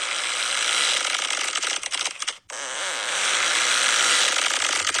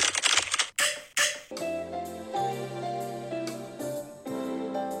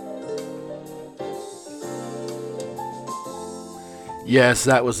Yes,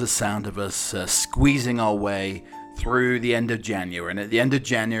 that was the sound of us squeezing our way through the end of January. And at the end of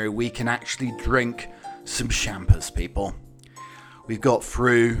January, we can actually drink some champers, people. We've got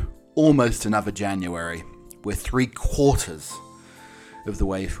through almost another January. We're 3/4 of the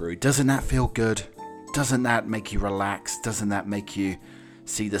way through. Doesn't that feel good? Doesn't that make you relax? Doesn't that make you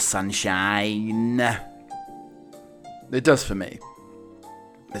see the sunshine? It does for me.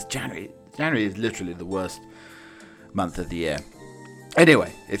 It's January. January is literally the worst month of the year.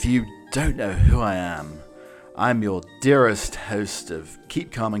 Anyway, if you don't know who I am, I'm your dearest host of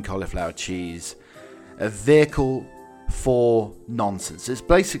Keep Calm and Cauliflower Cheese, a vehicle for nonsense. It's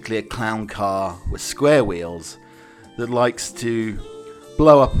basically a clown car with square wheels that likes to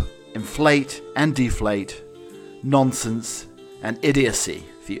blow up, inflate and deflate nonsense and idiocy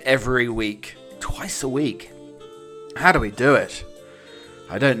for you every week, twice a week. How do we do it?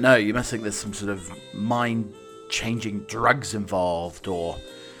 I don't know. You must think there's some sort of mind-changing drugs involved, or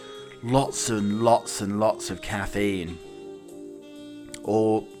lots and lots and lots of caffeine.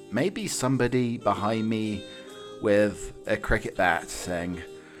 Or maybe somebody behind me with a cricket bat saying,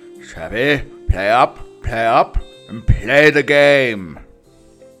 "Chappy, play up, and play the game."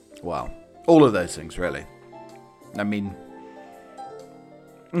 Well, all of those things, really. I mean,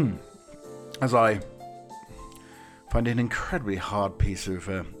 as I find an incredibly hard piece of,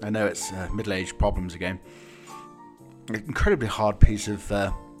 I know it's middle-aged problems again, an incredibly hard piece of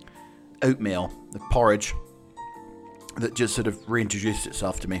oatmeal, the porridge, that just sort of reintroduced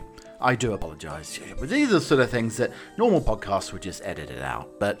itself to me. I do apologise. But these are sort of things that normal podcasts would just edit it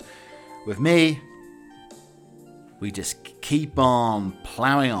out. But with me, we just keep on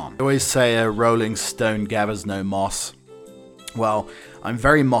ploughing on. I always say a rolling stone gathers no moss. Well, I'm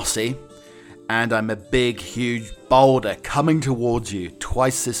very mossy, and I'm a big, huge boulder coming towards you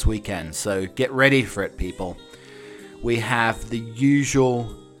twice this weekend. So get ready for it, people. We have the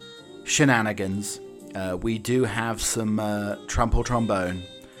usual shenanigans. We do have some trump or trombone.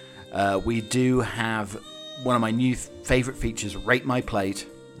 We do have one of my new favourite features, Rate My Plate.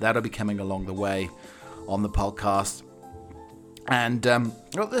 That'll be coming along the way on the podcast. And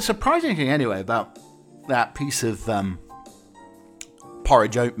the surprising thing anyway about that piece of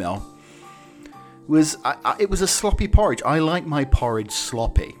porridge oatmeal was it was a sloppy porridge. I like my porridge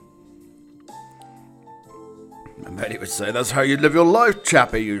sloppy. And Betty would say, "That's how you live your life,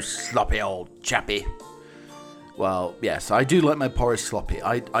 chappy, you sloppy old chappy." Well, yes, I do like my porridge sloppy.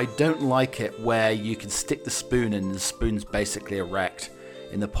 I don't like it where you can stick the spoon in and the spoon's basically erect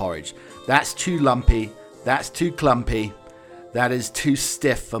in the porridge. That's too lumpy. That's too clumpy. That is too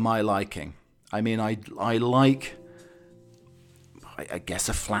stiff for my liking. I mean, I like, I guess,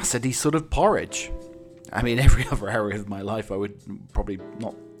 a flaccidy sort of porridge. I mean, every other area of my life I would probably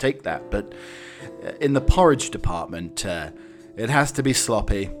not take that. But in the porridge department, it has to be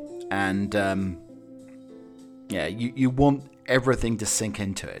sloppy. And you want everything to sink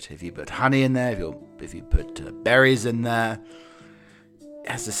into it. If you put honey in there, if you put berries in there, it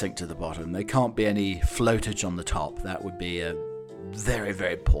has to sink to the bottom. There can't be any floatage on the top. That would be a very,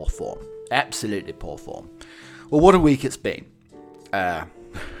 very poor form. Absolutely poor form. Well, what a week it's been.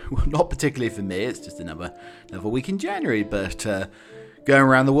 Not particularly for me. It's just another week in January. But going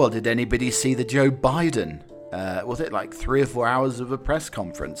around the world, did anybody see the Joe Biden? Was it like 3 or 4 hours of a press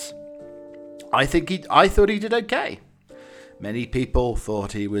conference? I thought he did okay. Many people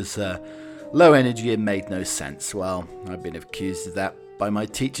thought he was low energy and made no sense. Well, I've been accused of that by my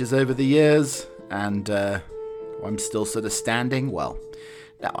teachers over the years, and I'm still sort of standing. Well,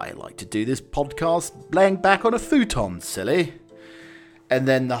 now I like to do this podcast laying back on a futon, silly. And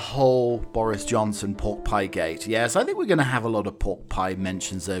then the whole Boris Johnson pork pie gate. Yes, I think we're going to have a lot of pork pie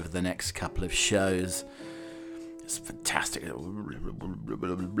mentions over the next couple of shows. It's fantastic.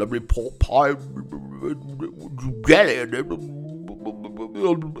 Pork pie, jelly,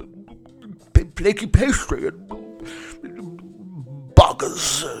 flaky pastry, and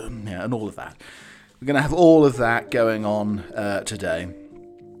burgers, and all of that. We're going to have all of that going on today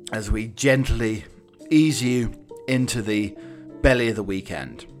as we gently ease you into the belly of the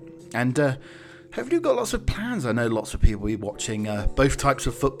weekend. And hopefully you've got lots of plans. I know lots of people will be watching both types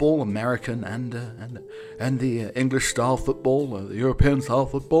of football, American and the English-style football, the European-style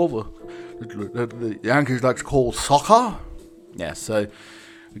football, the Yankees like to call soccer. Yeah, so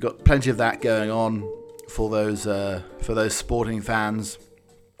we've got plenty of that going on for those sporting fans.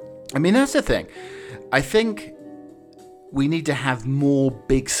 I mean, that's the thing. I think we need to have more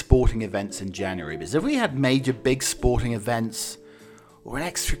big sporting events in January, because if we had major big sporting events or an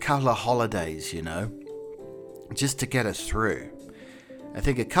extra couple of holidays, just to get us through, I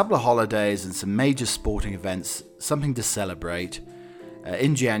think a couple of holidays and some major sporting events, something to celebrate,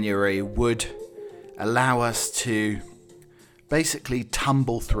 in January would allow us to basically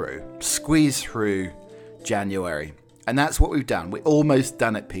squeeze through January. And that's what we've done. We're almost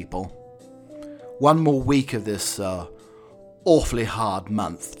done it, people. One more week of this awfully hard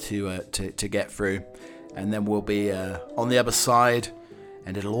month to get through, and then we'll be on the other side,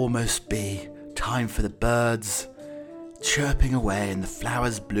 and it'll almost be time for the birds chirping away and the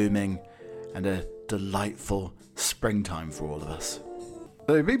flowers blooming, and a delightful springtime for all of us.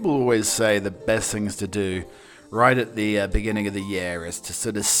 So people always say the best things to do right at the beginning of the year is to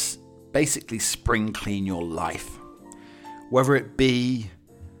sort of basically spring clean your life. Whether it be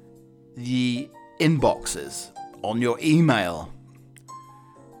the inboxes on your email,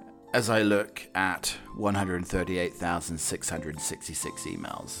 as I look at 138,666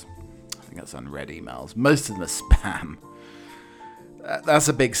 emails. I think that's unread emails. Most of them are spam. That's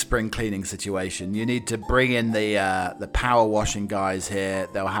a big spring cleaning situation. You need to bring in the power washing guys here.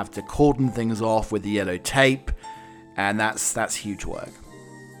 They'll have to cordon things off with the yellow tape, and that's huge work.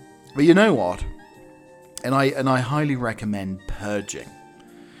 But you know what? And I highly recommend purging.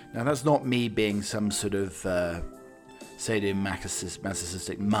 Now that's not me being some sort of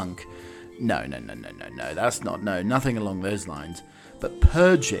sadomasochistic monk. No. That's not nothing along those lines. But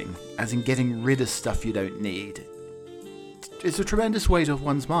purging, as in getting rid of stuff you don't need, it's a tremendous weight off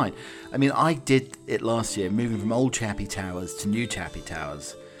one's mind. I mean, I did it last year, moving from old Chappie Towers to new Chappie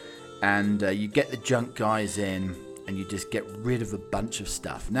Towers. And you get the junk guys in, and you just get rid of a bunch of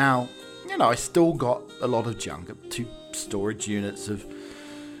stuff. Now, I still got a lot of junk, 2 storage units of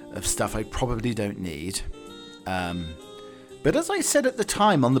stuff I probably don't need. But as I said at the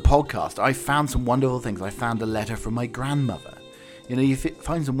time on the podcast, I found some wonderful things. I found a letter from my grandmother. You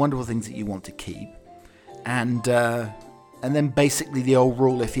find some wonderful things that you want to keep. And then basically the old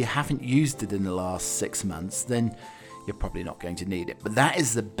rule, if you haven't used it in the last 6 months, then you're probably not going to need it. But that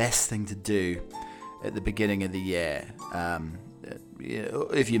is the best thing to do at the beginning of the year.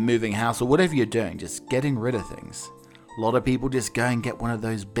 If you're moving house or whatever you're doing, just getting rid of things. A lot of people just go and get one of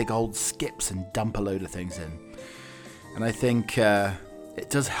those big old skips and dump a load of things in. And I think it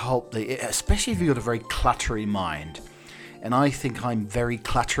does help, especially if you've got a very cluttery mind. And I think I'm very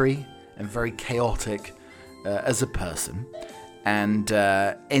cluttery and very chaotic as a person. And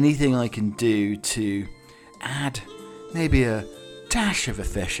anything I can do to add maybe a dash of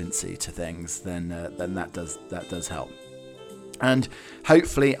efficiency to things, then that does help. And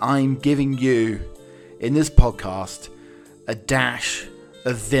hopefully I'm giving you, in this podcast, a dash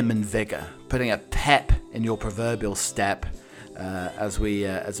of vim and vigor, putting a pep in your proverbial step as we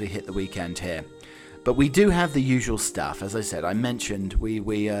hit the weekend here. But we do have the usual stuff. As I said, I mentioned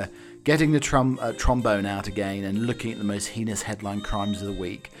we are getting the trombone out again and looking at the most heinous headline crimes of the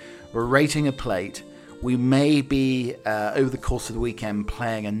week. We're rating a plate. We may be, over the course of the weekend,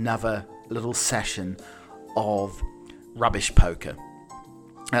 playing another little session of Rubbish Poker.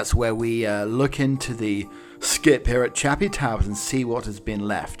 That's where we look into the skip here at Chappie Towers and see what has been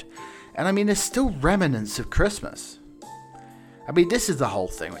left. And I mean, there's still remnants of Christmas. I mean, this is the whole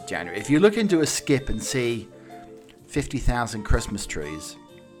thing with January. If you look into a skip and see 50,000 Christmas trees,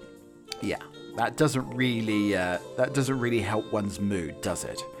 yeah, that doesn't really help one's mood, does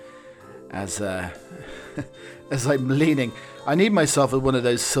it? As I'm leaning, I need myself one of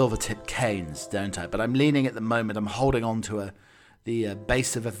those silver-tipped canes, don't I? But I'm leaning at the moment. I'm holding on to the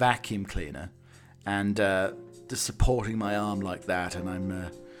base of a vacuum cleaner, and just supporting my arm like that. And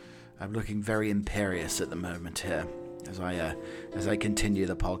I'm looking very imperious at the moment here as I continue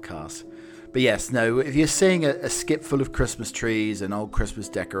the podcast. But yes, no, if you're seeing a skip full of Christmas trees and old Christmas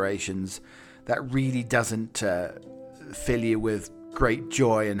decorations, that really doesn't fill you with great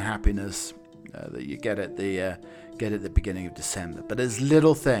joy and happiness that you get at the beginning of December. But there's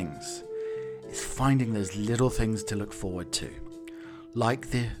little things. It's finding those little things to look forward to,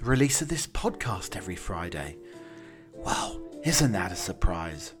 like the release of this podcast every Friday. Wow, isn't that a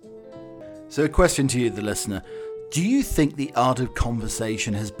surprise? So a question to you, the listener. Do you think the art of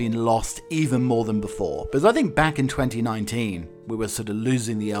conversation has been lost even more than before? Because I think back in 2019, we were sort of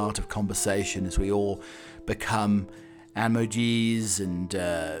losing the art of conversation as we all become emojis and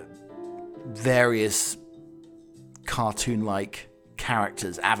various cartoon-like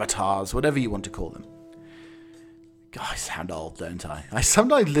characters, avatars, whatever you want to call them. God, I sound old, don't I? I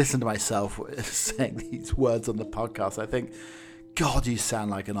sometimes listen to myself saying these words on the podcast. I think, God, you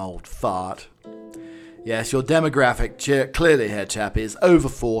sound like an old fart. Yes, your demographic clearly here, chappie, is over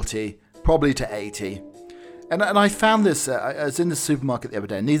 40, probably to 80. And I found this, I was in the supermarket the other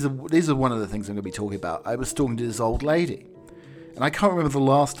day, and these are one of the things I'm going to be talking about. I was talking to this old lady, and I can't remember the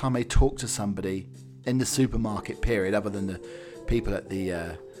last time I talked to somebody in the supermarket period, other than the people at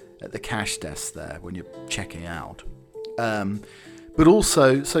the cash desk there when you're checking out. But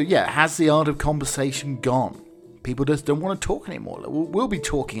also, has the art of conversation gone? People just don't want to talk anymore. We'll be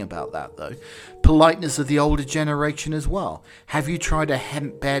talking about that, though. Politeness of the older generation as well. Have you tried a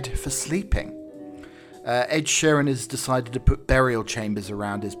hemp bed for sleeping? Ed Sheeran has decided to put burial chambers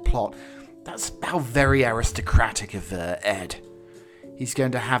around his plot. That's how very aristocratic of Ed. He's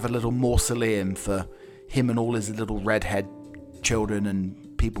going to have a little mausoleum for him and all his little redhead children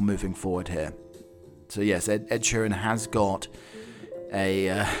and people moving forward here. So yes, Ed Sheeran has got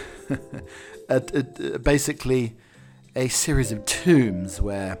basically a series of tombs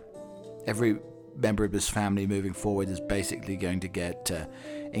where every member of his family moving forward is basically going to get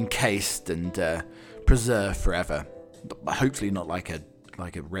encased and preserved forever. But hopefully not like a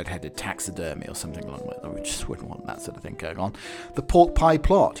red-headed taxidermy or something along with that. We just wouldn't want that sort of thing going on. The pork pie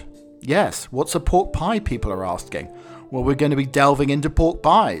plot. Yes, what's a pork pie, people are asking. Well, we're going to be delving into pork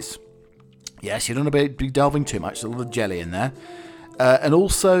pies. Yes, you don't want to be delving too much. There's a little jelly in there. And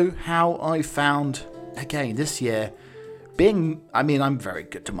also how I found, again, this year, I'm very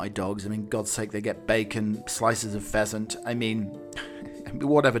good to my dogs. God's sake, they get bacon, slices of pheasant.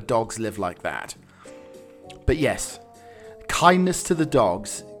 Whatever, dogs live like that. But yes, kindness to the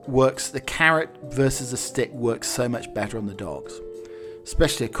dogs works. The carrot versus a stick works so much better on the dogs.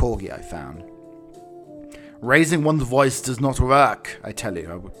 Especially a corgi, I found. Raising one's voice does not work, I tell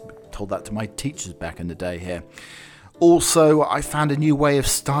you. I told that to my teachers back in the day here. Also, I found a new way of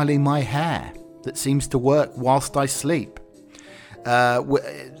styling my hair that seems to work whilst I sleep.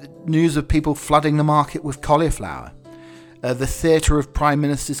 News of people flooding the market with cauliflower. The theatre of Prime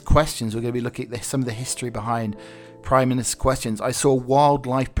Minister's questions. We're going to be looking at some of the history behind Prime Minister's questions. I saw a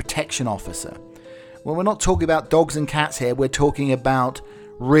wildlife protection officer. Well, we're not talking about dogs and cats here. We're talking about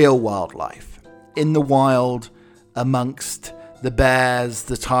real wildlife. In the wild, amongst the bears,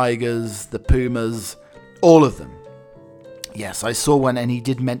 the tigers, the pumas, all of them. Yes, I saw one, and he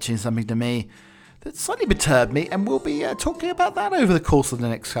did mention something to me that slightly perturbed me, and we'll be talking about that over the course of the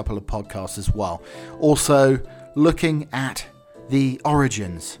next couple of podcasts as well. Also, looking at the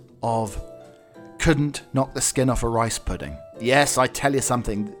origins of couldn't knock the skin off a rice pudding. Yes, I tell you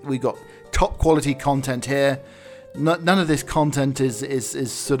something, we got top quality content here. None of this content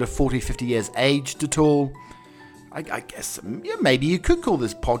is sort of 40, 50 years aged at all. I guess maybe you could call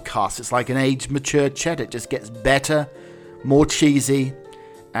this podcast, it's like an aged, mature cheddar. It just gets better, more cheesy,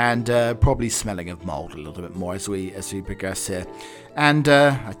 and probably smelling of mould a little bit more as we progress here. And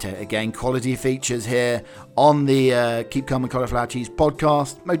I tell you again, quality features here on the Keep Calm and Cauliflower Cheese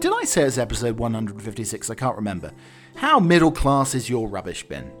podcast. Oh, did I say it's episode 156? I can't remember. How middle class is your rubbish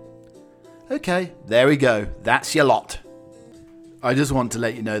bin? Okay, there we go. That's your lot. I just want to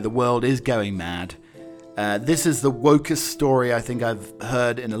let you know the world is going mad. This is the wokest story I think I've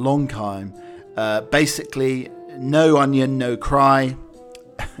heard in a long time. Basically, no onion, no cry.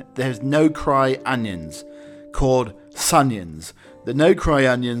 There's no cry onions called Sunions. The no cry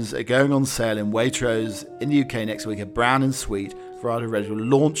onions are going on sale in Waitrose in the UK next week. A brown and sweet variety of red,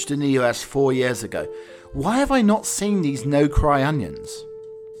 launched in the US 4 years ago. Why have I not seen these no cry onions?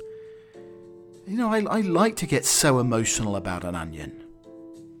 You know, I like to get so emotional about an onion.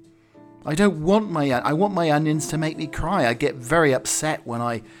 I want my onions to make me cry. I get very upset when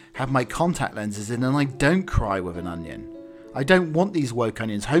I have my contact lenses in and I don't cry with an onion. I don't want these woke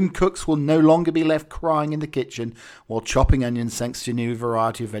onions. Home cooks will no longer be left crying in the kitchen while chopping onions thanks to a new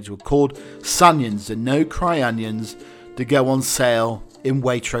variety of vegetables called Sunions, the no cry onions, to go on sale in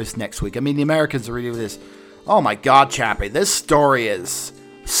Waitrose next week. The Americans are really with this. Oh my God, Chappie, this story is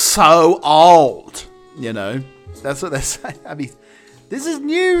so old. You know, that's what they're saying. This is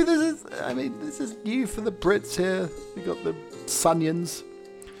new. This is new for the Brits here. We got the Sunions.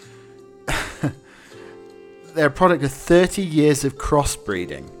 They're a product of 30 years of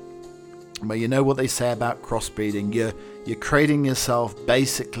crossbreeding. Well, you know what they say about crossbreeding. You're creating yourself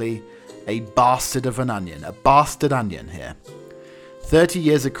basically a bastard of an onion. A bastard onion here. 30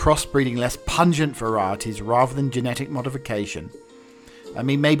 years of crossbreeding less pungent varieties rather than genetic modification.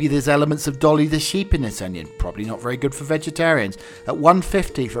 Maybe there's elements of Dolly the sheep in this onion. Probably not very good for vegetarians. At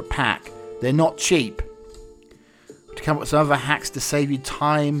 $1.50 for a pack, they're not cheap. To come up with some other hacks to save you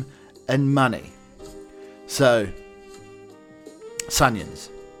time and money. So, Sunions.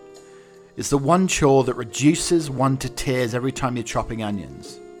 It's the one chore that reduces one to tears every time you're chopping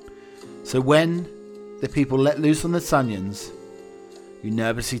onions. So when the people let loose on the Sunions, you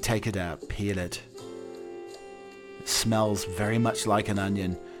nervously take it out, peel it. It smells very much like an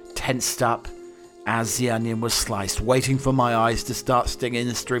onion, tensed up as the onion was sliced, waiting for my eyes to start stinging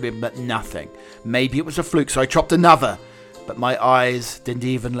and streaming, but nothing. Maybe it was a fluke, so I chopped another but my eyes didn't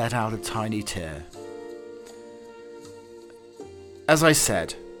even let out a tiny tear. As I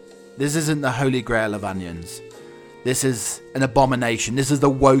said, this isn't the holy grail of onions. This is an abomination. This is the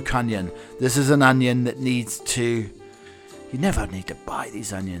woke onion. This is an onion that needs to... You never need to buy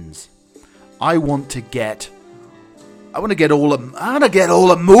these onions. I want to get all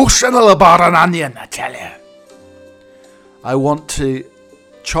emotional about an onion, I tell you. I want to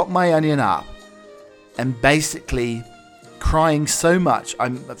chop my onion up and basically crying so much,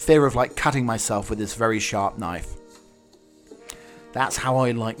 I'm in fear of like cutting myself with this very sharp knife. That's how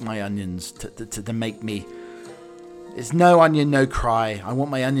I like my onions to make me... It's no onion, no cry. I want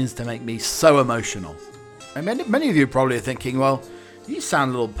my onions to make me so emotional. And many of you are probably thinking, well, you sound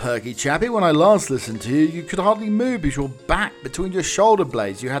a little perky, chappy. When I last listened to you, you could hardly move because your back between your shoulder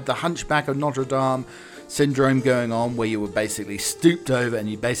blades. You had the hunchback of Notre Dame syndrome going on where you were basically stooped over and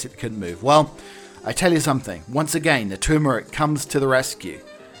you basically couldn't move. Well, I tell you something. Once again, the turmeric comes to the rescue.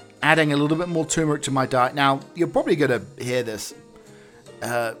 Adding a little bit more turmeric to my diet. Now, you're probably going to hear this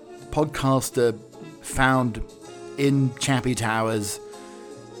podcaster found in Chappie Towers,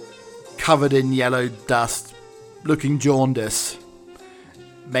 covered in yellow dust, looking jaundice.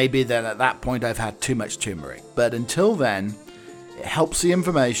 Maybe then at that point I've had too much turmeric. But until then, it helps the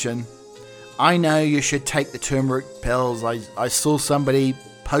inflammation. I know you should take the turmeric pills. I saw somebody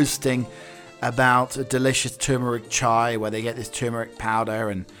posting about a delicious turmeric chai where they get this turmeric powder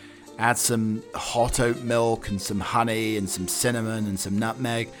and add some hot oat milk and some honey and some cinnamon and some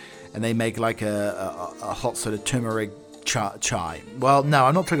nutmeg, and they make like a hot sort of turmeric chai. Well, no,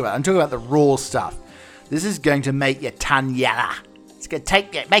 I'm not talking about that. I'm talking about the raw stuff. This is going to make your tongue yellow. It's going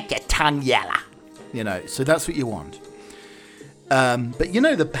to make your tongue yellow. You know, so that's what you want. But you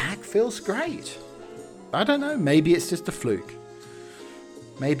know, the back feels great. I don't know. Maybe it's just a fluke.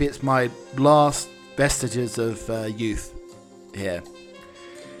 Maybe it's my last vestiges of youth here.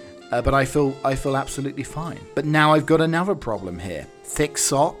 But I feel absolutely fine. But now I've got another problem here. Thick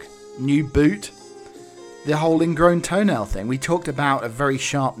sock, new boot, the whole ingrown toenail thing. We talked about a very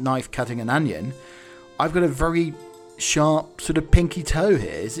sharp knife cutting an onion. I've got a very sharp sort of pinky toe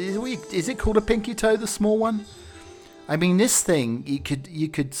here. Is it called a pinky toe, the small one? I mean, this thing, you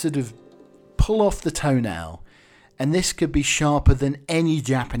could sort of pull off the toenail, and this could be sharper than any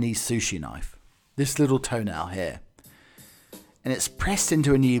Japanese sushi knife. This little toenail here. And it's pressed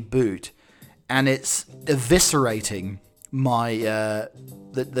into a new boot, and it's eviscerating my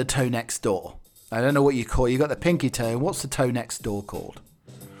the toe next door. I don't know what you call it. You got the pinky toe. What's the toe next door called?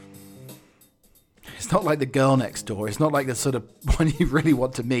 It's not like the girl next door. It's not like the sort of one you really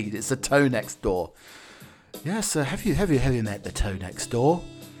want to meet. It's the toe next door. Yes, have you met the toe next door?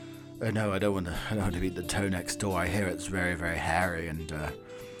 Oh no, I don't want to meet the toe next door. I hear it's very, very hairy and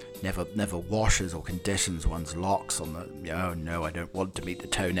never washes or conditions one's locks on the... Oh no, I don't want to meet the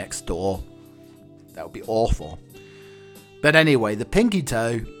toe next door. That would be awful. But anyway, the pinky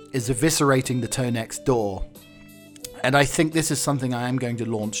toe is eviscerating the toe next door. And I think this is something I am going to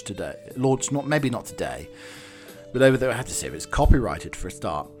launch today. Maybe not today, but over there I have to say it's copyrighted for a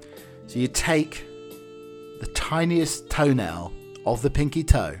start. So you take the tiniest toenail of the pinky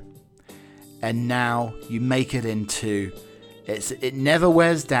toe, and now you make it into... It never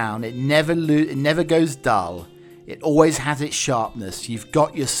wears down. It never goes dull. It always has its sharpness. You've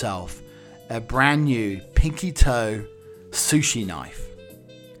got yourself a brand new pinky toe sushi knife.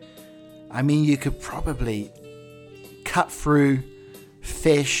 I mean, you could probably cut through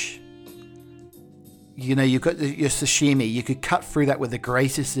fish. You know, you've got your sashimi. You could cut through that with the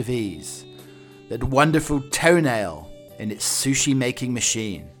greatest of ease. That wonderful toenail in its sushi making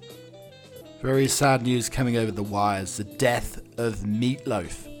machine. Very sad news coming over the wires. The death of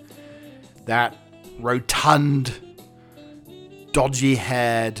Meatloaf. That rotund,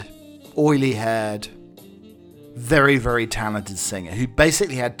 dodgy-haired, oily-haired, very, very talented singer who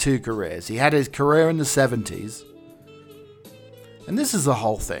basically had two careers. He had his career in the 70s. And this is the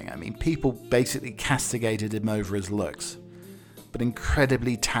whole thing. I mean, people basically castigated him over his looks. But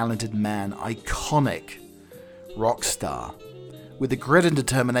incredibly talented man, iconic rock star, with the grit and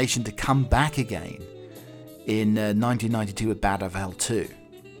determination to come back again in 1992 with Bad of Hell 2.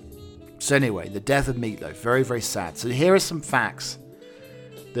 So anyway, the death of Meatloaf, very, very sad. So here are some facts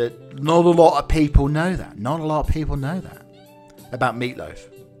that not a lot of people know that. Not a lot of people know that about Meatloaf.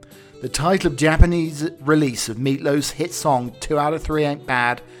 The title of Japanese release of Meatloaf's hit song 2 out of 3 Ain't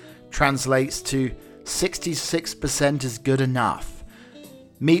Bad translates to 66% is good enough.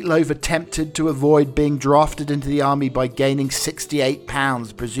 Meatloaf attempted to avoid being drafted into the army by gaining 68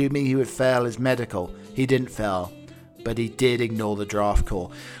 pounds, presuming he would fail his medical. He didn't fail. but he did ignore the draft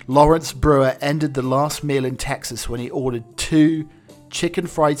call. Lawrence Brewer ended the last meal in Texas when he ordered 2 chicken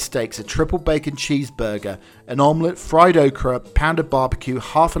fried steaks, a triple bacon cheeseburger, an omelette, fried okra, pound of barbecue,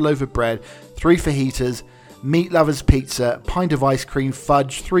 half a loaf of bread, 3 fajitas, meat lovers pizza, a pint of ice cream,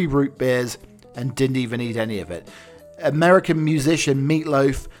 fudge, 3 root beers, and didn't even eat any of it. American musician Meat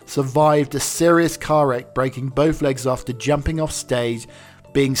Loaf survived a serious car wreck, breaking both legs after jumping off stage,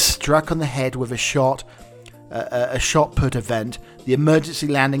 being struck on the head with a shot put event, the emergency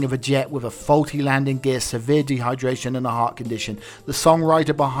landing of a jet with a faulty landing gear, severe dehydration and a heart condition. The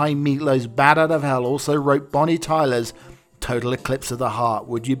songwriter behind Meat Loaf's Bat Out of Hell also wrote Bonnie Tyler's Total Eclipse of the Heart,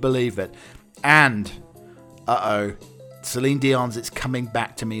 would you believe it? And, Celine Dion's It's Coming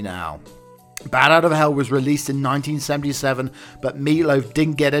Back to Me Now. Bat Out of Hell was released in 1977, but Meat Loaf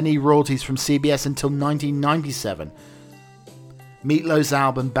didn't get any royalties from CBS until 1997. Meat Loaf's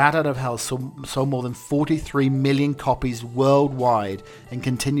album Bat Out of Hell sold more than 43 million copies worldwide and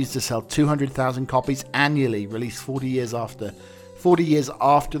continues to sell 200,000 copies annually, released 40 years after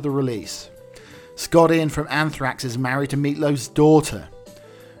the release. Scott Ian from Anthrax is married to Meat Loaf's daughter.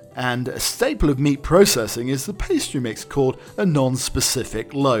 And a staple of meat processing is the pastry mix called a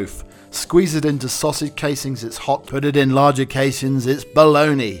non-specific loaf. Squeeze it into sausage casings, it's hot. Put it in larger casings, it's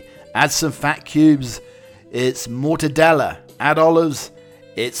bologna. Add some fat cubes, it's mortadella. Add olives,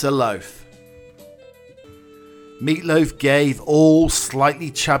 it's a loaf. Meat Loaf gave all slightly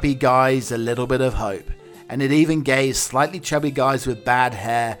chubby guys a little bit of hope. And it even gave slightly chubby guys with bad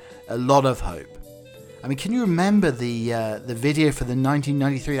hair a lot of hope. I mean, can you remember the video for the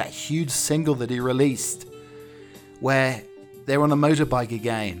 1993, that huge single that he released, where they were on a motorbike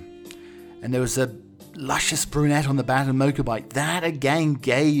again, and there was a luscious brunette on the back of the motorbike? That again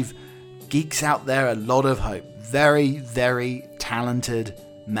gave geeks out there a lot of hope. Very, very talented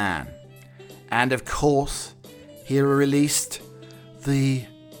man. And of course, he released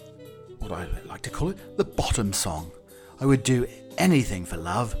what I like to call it, the bottom song. I would do anything for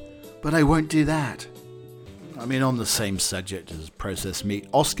love, but I won't do that. I mean, on the same subject as processed meat,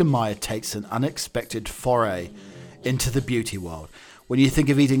 Oscar Mayer takes an unexpected foray into the beauty world. When you think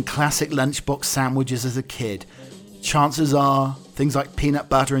of eating classic lunchbox sandwiches as a kid, chances are things like peanut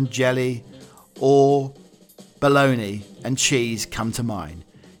butter and jelly or bologna and cheese come to mind.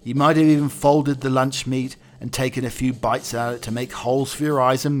 You might have even folded the lunch meat and taken a few bites out of it to make holes for your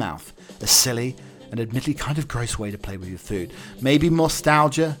eyes and mouth. A silly and admittedly kind of gross way to play with your food. Maybe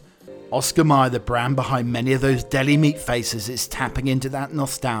nostalgia. Oscar Mayer, the brand behind many of those deli meat faces, is tapping into that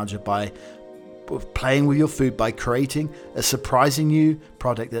nostalgia by playing with your food by creating a surprising new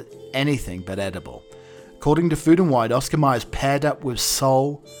product that's anything but edible. According to Food & Wine, Oscar Mayer has paired up with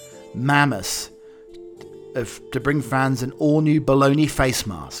Soul Mammoth to bring fans an all-new bologna face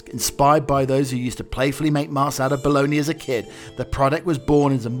mask. Inspired by those who used to playfully make masks out of bologna as a kid, the product was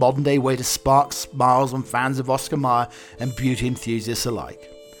born as a modern-day way to spark smiles on fans of Oscar Mayer and beauty enthusiasts alike.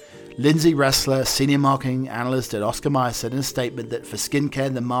 Lindsay Ressler, senior marketing analyst at Oscar Mayer, said in a statement that for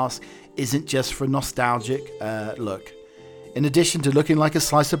skincare, the mask isn't just for a nostalgic look. In addition to looking like a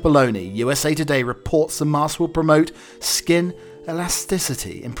slice of bologna, USA Today reports the mask will promote skin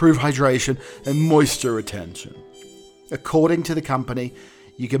elasticity, improve hydration, and moisture retention. According to the company,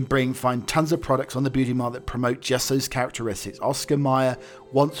 you can find tons of products on the beauty market that promote just those characteristics. Oscar Mayer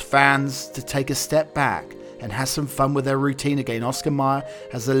wants fans to take a step back and have some fun with their routine again. Oscar Mayer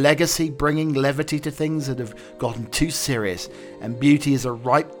has a legacy bringing levity to things that have gotten too serious, and beauty is a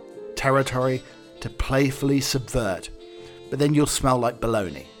ripe territory to playfully subvert. But then you'll smell like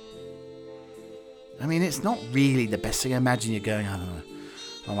bologna. I mean, it's not really the best thing. Imagine you're going, I don't know,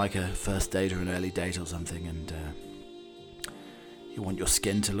 on like a first date or an early date or something, and you want your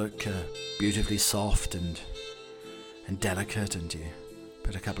skin to look beautifully soft and delicate, and you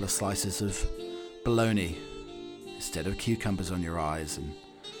put a couple of slices of bologna instead of cucumbers on your eyes and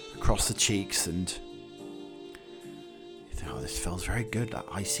across the cheeks, and you think, oh, this feels very good, that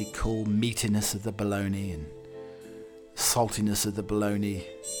icy cool meatiness of the bologna and saltiness of the bologna.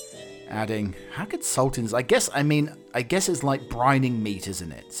 Adding, how could saltiness, I guess it's like brining meat,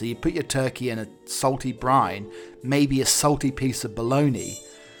 isn't it? So you put your turkey in a salty brine, maybe a salty piece of bologna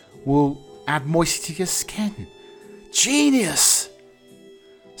will add moisture to your skin. Genius!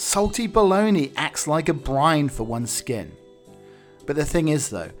 Salty bologna acts like a brine for one's skin. But the thing is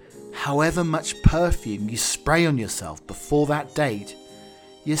though, however much perfume you spray on yourself before that date,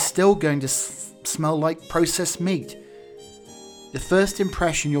 you're still going to smell like processed meat. The first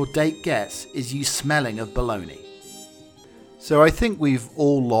impression your date gets is you smelling of bologna. So I think we've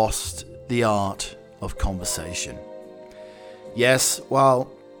all lost the art of conversation. Yes,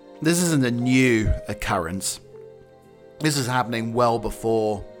 well, this isn't a new occurrence. This is happening well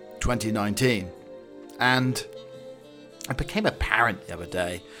before 2019. And it became apparent the other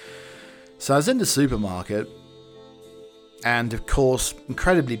day. So I was in the supermarket, and of course,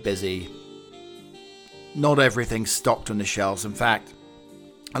 incredibly busy. Not everything's stocked on the shelves. In fact,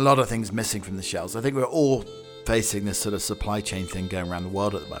 a lot of things missing from the shelves. I think we're all facing this sort of supply chain thing going around the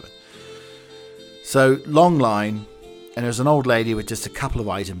world at the moment. So, long line, and there was an old lady with just a couple of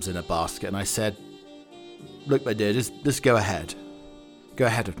items in a basket, and I said, look, my dear, just go ahead. Go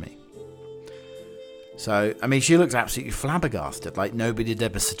ahead of me. So, I mean, she looked absolutely flabbergasted, like nobody had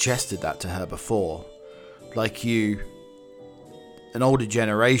ever suggested that to her before. Like you, an older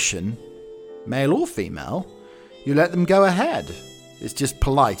generation, male or female, you let them go ahead. It's just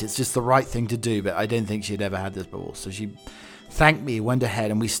polite. It's just the right thing to do, but I don't think she'd ever had this before. So she thanked me, went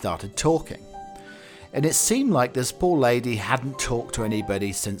ahead, and we started talking. And it seemed like this poor lady hadn't talked to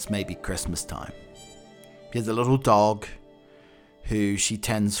anybody since maybe Christmas time. She has a little dog who she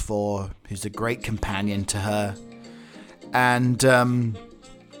tends for, who's a great companion to her. And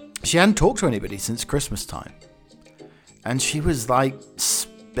she hadn't talked to anybody since Christmas time. And she was like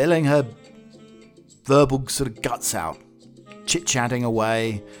spilling her verbal sort of guts out, chit-chatting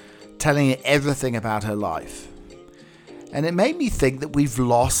away, telling everything about her life. And it made me think that we've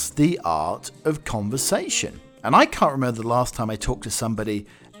lost the art of conversation. And I can't remember the last time I talked to somebody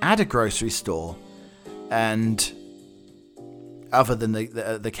at a grocery store, and other than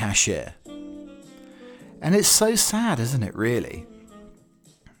the cashier. And it's so sad, isn't it, really?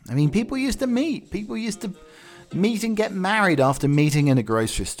 I mean, people used to meet. People used to meet and get married after meeting in a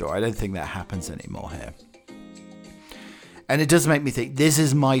grocery store. I don't think that happens anymore here. And it does make me think, this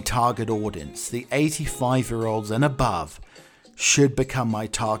is my target audience. The 85-year-olds and above should become my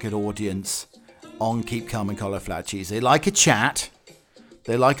target audience on Keep Calm and Cauliflower Cheese. They like a chat.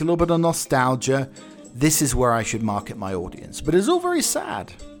 They like a little bit of nostalgia. This is where I should market my audience. But it's all very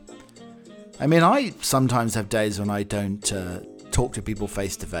sad. I mean, I sometimes have days when I don't talk to people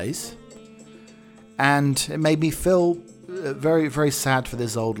face to face. And it made me feel very, very sad for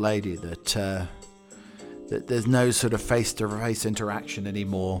this old lady that there's no sort of face-to-face interaction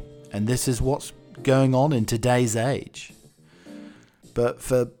anymore. And this is what's going on in today's age. But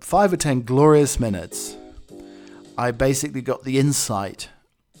for 5 or 10 glorious minutes, I basically got the insight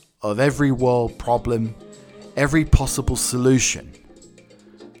of every world problem, every possible solution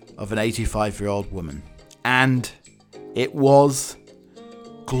of an 85-year-old woman. And it was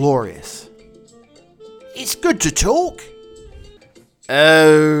glorious. It's good to talk.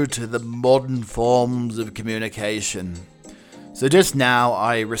 Oh, to the modern forms of communication. So just now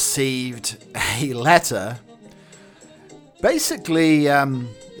I received a letter. Basically,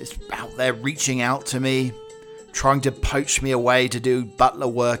 it's out there reaching out to me, trying to poach me away to do butler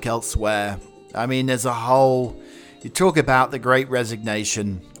work elsewhere. I mean, there's a whole... You talk about the Great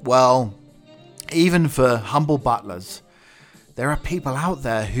Resignation. Well, even for humble butlers, there are people out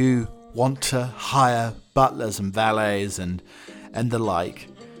there who want to hire butlers and valets and the like.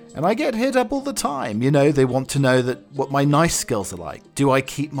 And I get hit up all the time. You know, they want to know that what my nice skills are like. Do I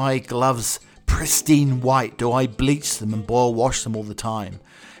keep my gloves pristine white? Do I bleach them and boil wash them all the time?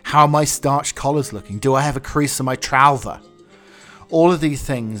 How are my starched collars looking? Do I have a crease in my trouser? All of these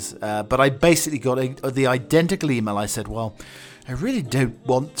things. But I basically got the identical email. I said, well, I really don't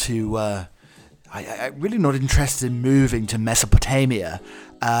want to... I'm really not interested in moving to Mesopotamia.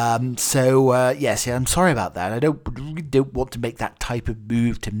 Yes, I'm sorry about that. I really don't want to make that type of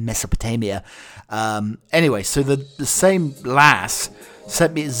move to Mesopotamia. Anyway, so the same lass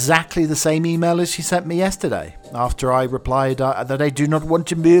sent me exactly the same email as she sent me yesterday after I replied that I do not want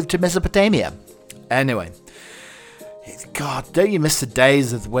to move to Mesopotamia. Anyway, God, don't you miss the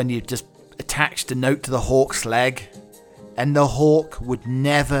days of when you just attached a note to the hawk's leg and the hawk would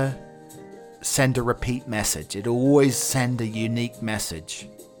never send a repeat message. It'd always send a unique message.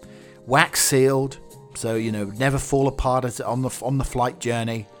 Wax sealed, so you know, never fall apart as on the flight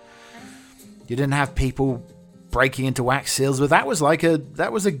journey. You didn't have people breaking into wax seals, but that was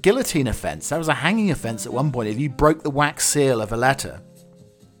a guillotine offence. That was a hanging offence at one point if you broke the wax seal of a letter.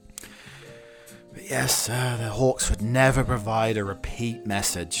 But yes, the hawks would never provide a repeat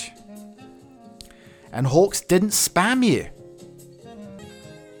message. And hawks didn't spam you.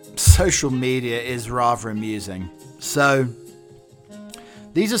 Social media is rather amusing. So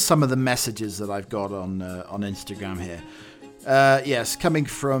these are some of the messages that I've got on Instagram here. Yes, coming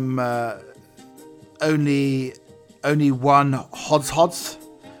from only one Hods.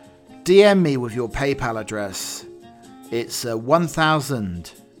 DM me with your PayPal address. It's a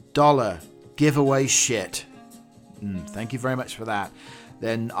 $1,000 giveaway shit. Thank you very much for that.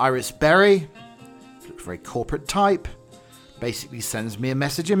 Then Iris Berry, looks very corporate type. basically sends me a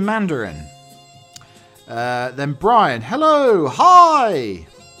message in Mandarin. Then Brian, hello, hi.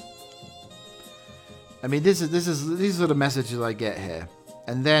 I mean, these are the messages I get here.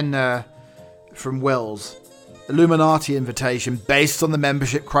 And then from Wills, Illuminati invitation. Based on the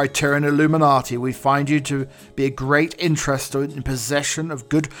membership criterion Illuminati, we find you to be a great interest in possession of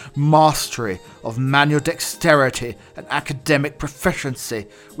good mastery of manual dexterity and academic proficiency.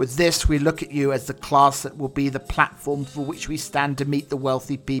 With this, we look at you as the class that will be the platform for which we stand to meet the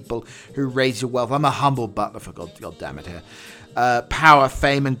wealthy people who raise your wealth. I'm a humble butler, for God damn it here. Power,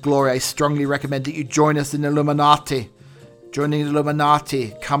 fame, and glory. I strongly recommend that you join us in Illuminati. Joining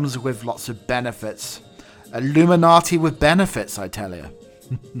Illuminati comes with lots of benefits. Illuminati with benefits, I tell you.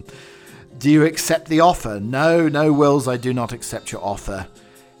 Do you accept the offer? No, Wills, I do not accept your offer.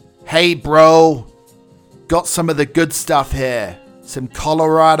 Hey, bro, got some of the good stuff here. Some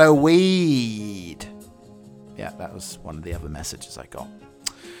Colorado weed. Yeah, that was one of the other messages I got.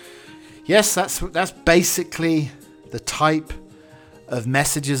 Yes, that's basically the type of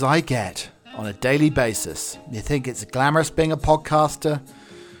messages I get on a daily basis. You think it's glamorous being a podcaster,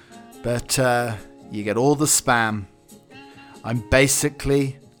 but you get all the spam. I'm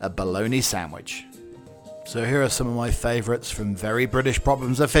basically a bologna sandwich. So here are some of my favourites from Very British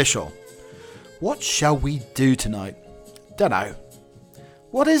Problems Official. What shall we do tonight? Dunno.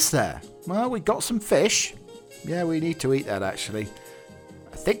 What is there? Well, we got some fish. Yeah, we need to eat that actually.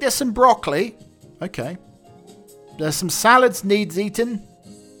 I think there's some broccoli. Okay. There's some salads needs eating.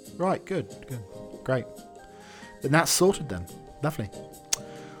 Right, good. Great. Then that's sorted then. Lovely.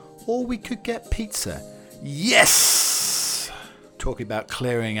 Or we could get pizza. Yes! Talking about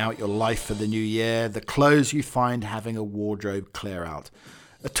clearing out your life for the new year. The clothes you find having a wardrobe clear out.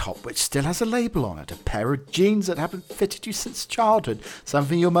 A top which still has a label on it. A pair of jeans that haven't fitted you since childhood.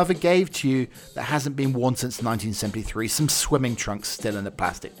 Something your mother gave to you that hasn't been worn since 1973. Some swimming trunks still in the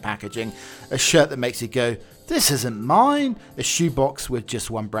plastic packaging. A shirt that makes you go, this isn't mine. A shoebox with just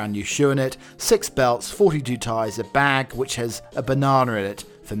one brand new shoe in it. 6 belts, 42 ties, a bag which has a banana in it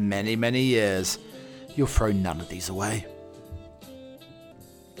for many, many years. You'll throw none of these away.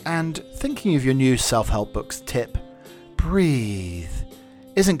 And thinking of your new self-help book's tip, breathe,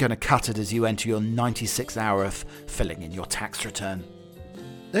 isn't going to cut it as you enter your 96th hour of filling in your tax return.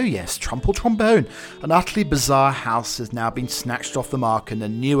 Oh yes, Trumple Trombone. An utterly bizarre house has now been snatched off the market and the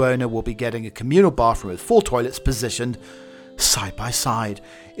new owner will be getting a communal bathroom with 4 toilets positioned side by side.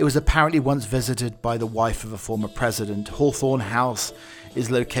 It was apparently once visited by the wife of a former president. Hawthorne House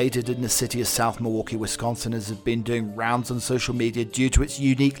is located in the city of South Milwaukee, Wisconsin, as has been doing rounds on social media due to its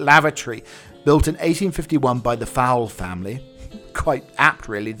unique lavatory. Built in 1851 by the Fowle family. Quite apt,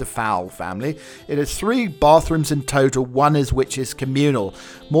 really, the Fowle family. It has 3 bathrooms in total, one is which is communal.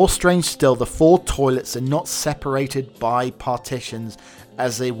 More strange still, the 4 toilets are not separated by partitions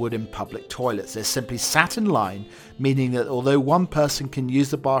as they would in public toilets. They're simply sat in line, meaning that although one person can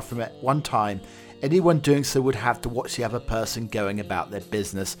use the bathroom at one time, anyone doing so would have to watch the other person going about their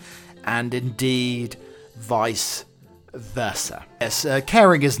business, and indeed vice versa. Yes,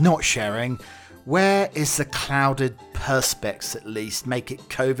 caring is not sharing. Where is the clouded perspex at least? Make it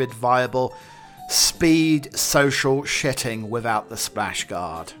COVID viable. Speed social shitting without the splash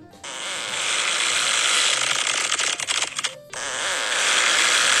guard.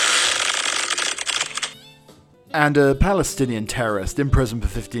 And a Palestinian terrorist in prison for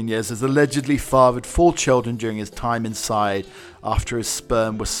 15 years has allegedly fathered 4 children during his time inside after his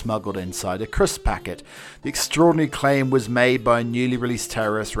sperm was smuggled inside a crisp packet. The extraordinary claim was made by a newly released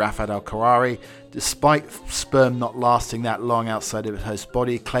terrorist, Rafat al-Kharari. Despite sperm not lasting that long outside of its host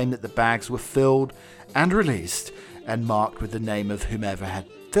body, he claimed that the bags were filled and released and marked with the name of whomever had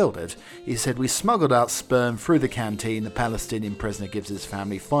filled it. He said, we smuggled out sperm through the canteen. The Palestinian prisoner gives his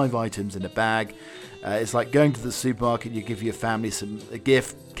family 5 items in a bag. It's like going to the supermarket. You give your family a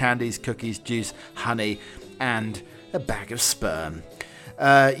gift, candies, cookies, juice, honey, and a bag of sperm.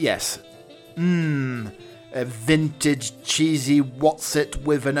 Yes. A vintage cheesy What's-It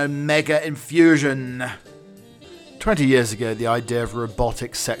with an Omega infusion. 20 years ago, the idea of a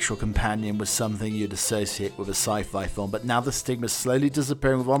robotic sexual companion was something you'd associate with a sci-fi film, but now the stigma is slowly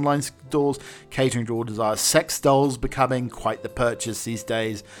disappearing with online stores catering to all desires. Sex dolls becoming quite the purchase these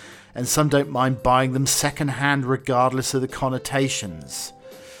days, and some don't mind buying them second-hand regardless of the connotations.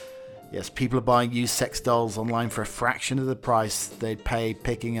 Yes, people are buying used sex dolls online for a fraction of the price they'd pay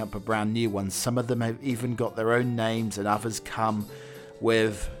picking up a brand new one. Some of them have even got their own names, and others come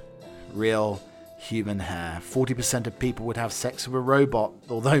with real human hair. 40% of people would have sex with a robot,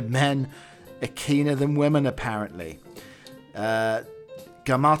 although men are keener than women apparently.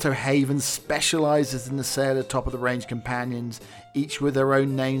 Garmato Haven specialises in the sale of top-of-the-range companions, each with their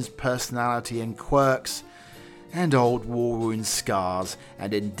own names, personality and quirks, and old war-wound scars,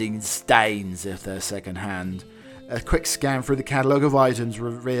 and indeed stains if they're second-hand. A quick scan through the catalogue of items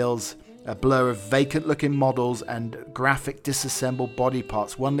reveals a blur of vacant-looking models and graphic disassembled body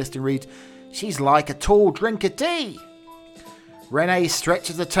parts. One listing reads, "She's like a tall drink of tea." Renee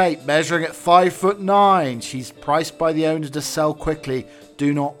stretches the tape, measuring at 5'9". She's priced by the owner to sell quickly.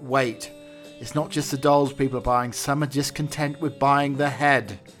 Do not wait. It's not just the dolls people are buying. Some are discontent with buying the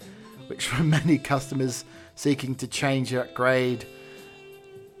head, which for many customers seeking to change or upgrade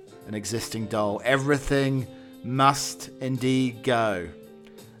an existing doll. Everything must indeed go.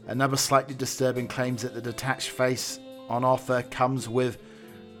 Another slightly disturbing claims that the detached face on offer comes with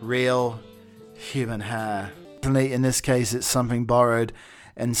real human hair. In this case, it's something borrowed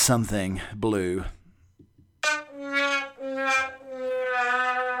and something blue.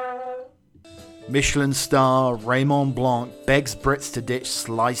 Michelin star Raymond Blanc begs Brits to ditch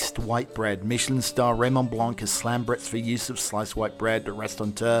sliced white bread. Michelin star Raymond Blanc has slammed Brits for use of sliced white bread. The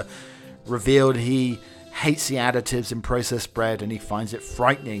restaurateur revealed he hates the additives in processed bread and he finds it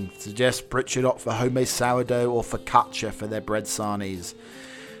frightening. Suggests Brits should opt for homemade sourdough or focaccia for their bread sarnies.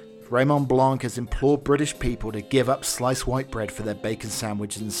 Raymond Blanc has implored British people to give up sliced white bread for their bacon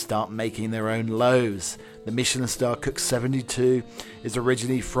sandwiches and start making their own loaves. The Michelin star cook 72 is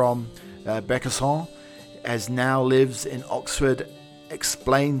originally from Besançon, as now lives in Oxford,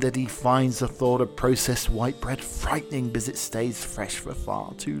 explained that he finds the thought of processed white bread frightening because it stays fresh for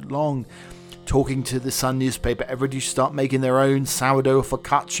far too long. Talking to the Sun newspaper, everybody should start making their own sourdough or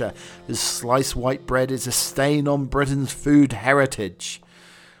focaccia, as sliced white bread is a stain on Britain's food heritage.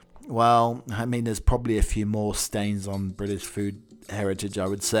 Well, I mean, there's probably a few more stains on British food heritage, I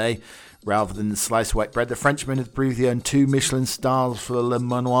would say, rather than the sliced white bread. The Frenchman has previously earned 2 Michelin stars for Le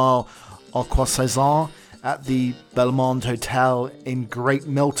Manoir au Croissant at the Belmont Hotel in Great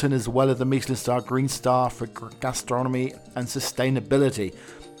Milton, as well as the Michelin star Green Star for gastronomy and sustainability.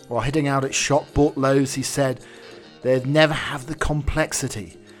 While hitting out at shop-bought loaves, he said, "They'd never have the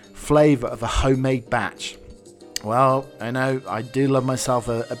complexity, flavour of a homemade batch." Well, I know, I do love myself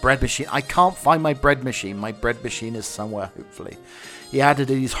a bread machine. I can't find my bread machine. My bread machine is somewhere, hopefully. He added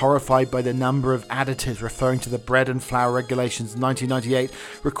that he's horrified by the number of additives, referring to the bread and flour regulations. 1998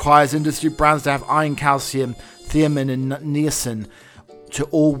 requires industry brands to have iron, calcium, thiamine and niacin to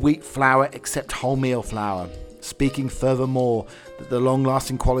all wheat flour except wholemeal flour. Speaking furthermore that the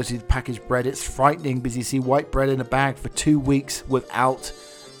long-lasting quality of packaged bread, it's frightening because you see white bread in a bag for 2 weeks without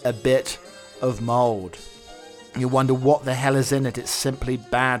a bit of mould. You wonder what the hell is in it. It's simply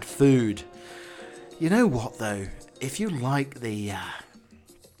bad food. You know what, though? If you like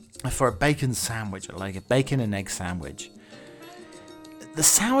for a bacon sandwich, like a bacon and egg sandwich, the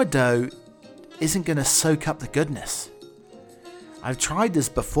sourdough isn't going to soak up the goodness. I've tried this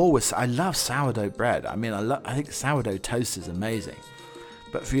before I love sourdough bread. I mean, I think sourdough toast is amazing.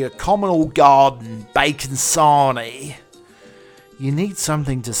 But for your common old garden bacon sarnie, you need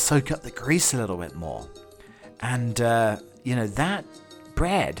something to soak up the grease a little bit more. And, that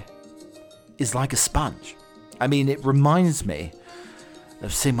bread is like a sponge. I mean, it reminds me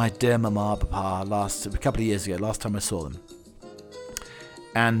of seeing my dear mama and papa a couple of years ago, last time I saw them.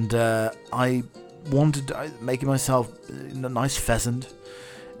 And I wanted making myself a nice pheasant.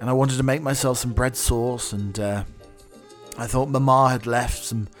 And I wanted to make myself some bread sauce. And I thought mama had left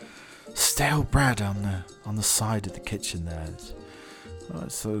some stale bread on the side of the kitchen there.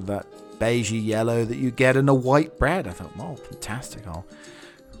 So that beigey yellow that you get in a white bread. I thought, oh, fantastic. I'll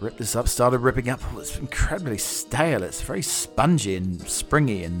rip this up. Started ripping up. Oh, it's incredibly stale. It's very spongy and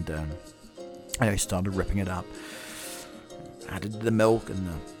springy. And anyway, started ripping it up. Added the milk and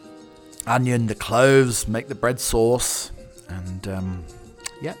the onion, the cloves, make the bread sauce. And,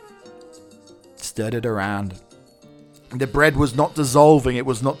 stirred it around. The bread was not dissolving. It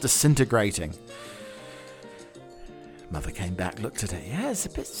was not disintegrating. Mother came back, looked at it. Yeah, it's a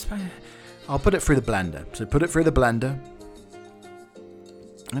bit... I'll put it through the blender. So put it through the blender.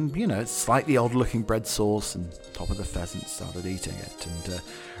 And, it's slightly odd-looking bread sauce. And top of the pheasant, started eating it. And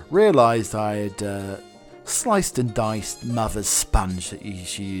realised I had sliced and diced Mother's sponge that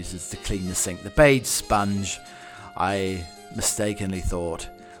she uses to clean the sink. The beige sponge, I mistakenly thought,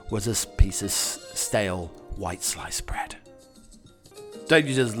 was a piece of stale white sliced bread. Don't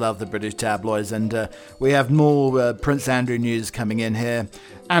you just love the British tabloids? And we have more Prince Andrew news coming in here.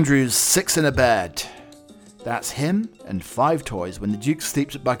 Andrew's 6 in a bed. That's him and 5 toys. When the Duke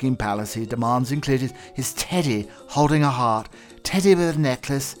sleeps at Buckingham Palace, his demands included his teddy holding a heart, teddy with a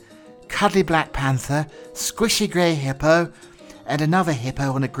necklace, cuddly Black Panther, squishy grey hippo, and another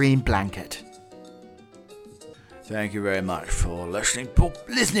hippo on a green blanket. Thank you very much for listening to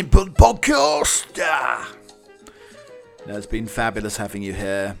the podcast. It's been fabulous having you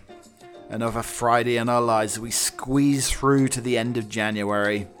here. Another Friday in our lives. We squeeze through to the end of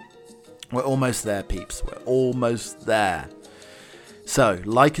January. We're almost there, peeps. We're almost there. So,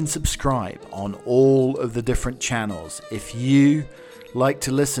 like and subscribe on all of the different channels. If you like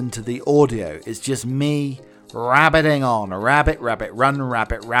to listen to the audio, it's just me rabbiting on. Rabbit, run,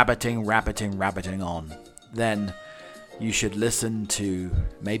 rabbit, rabbiting on. Then you should listen to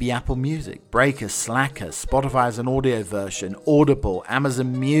maybe Apple Music, Breaker, Slacker, Spotify as an audio version, Audible,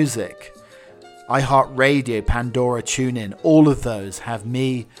 Amazon Music, iHeartRadio, Pandora, TuneIn. All of those have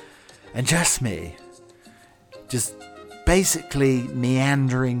me and just me just basically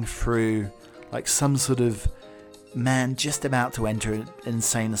meandering through like some sort of man just about to enter an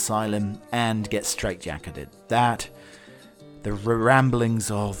insane asylum and get straitjacketed. That, the ramblings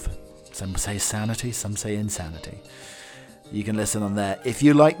of, some say sanity, some say insanity. You can listen on there. If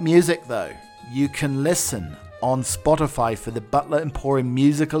you like music though, you can listen on Spotify for the Butler Emporium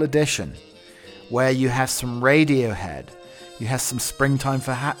Musical Edition, where you have some Radiohead, you have some Springtime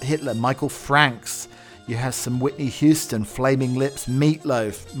for Hitler, Michael Franks, you have some Whitney Houston, Flaming Lips,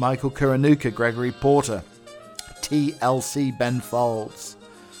 Meatloaf, Michael Kiwanuka, Gregory Porter, TLC, Ben Folds,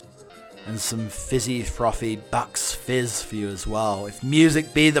 and some fizzy, frothy Bucks Fizz for you as well. If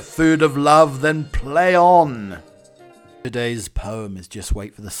music be the food of love, then play on. Today's poem is Just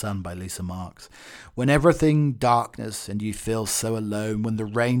Wait for the Sun by Lisa Marks. When everything darkness and you feel so alone, when the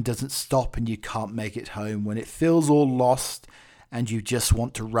rain doesn't stop and you can't make it home, when it feels all lost and you just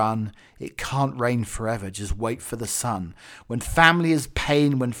want to run, it can't rain forever, just wait for the sun. When family is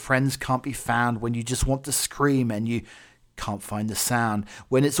pain, when friends can't be found, when you just want to scream and you can't find the sound,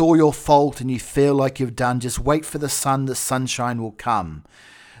 when it's all your fault and you feel like you've done, just wait for the sun, the sunshine will come.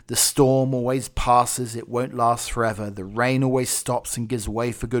 The storm always passes, it won't last forever. The rain always stops and gives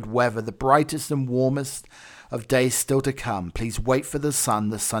way for good weather. The brightest and warmest of days still to come. Please wait for the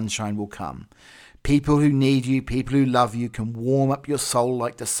sunshine will come. People who need you, people who love you, can warm up your soul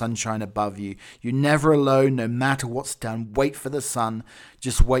like the sunshine above you. You're never alone, no matter what's done. Wait for the sun,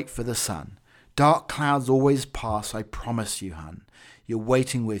 just wait for the sun. Dark clouds always pass, I promise you, hun. You're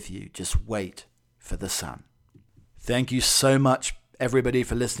waiting with you, just wait for the sun. Thank you so much, everybody,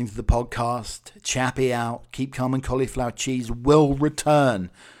 for listening to the podcast. Chappie out. Keep Calm and Cauliflower Cheese will return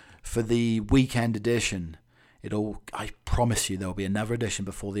for the weekend edition. I promise you there'll be another edition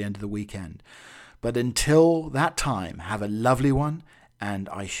before the end of the weekend. But until that time, have a lovely one, and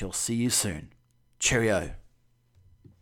I shall see you soon. Cheerio.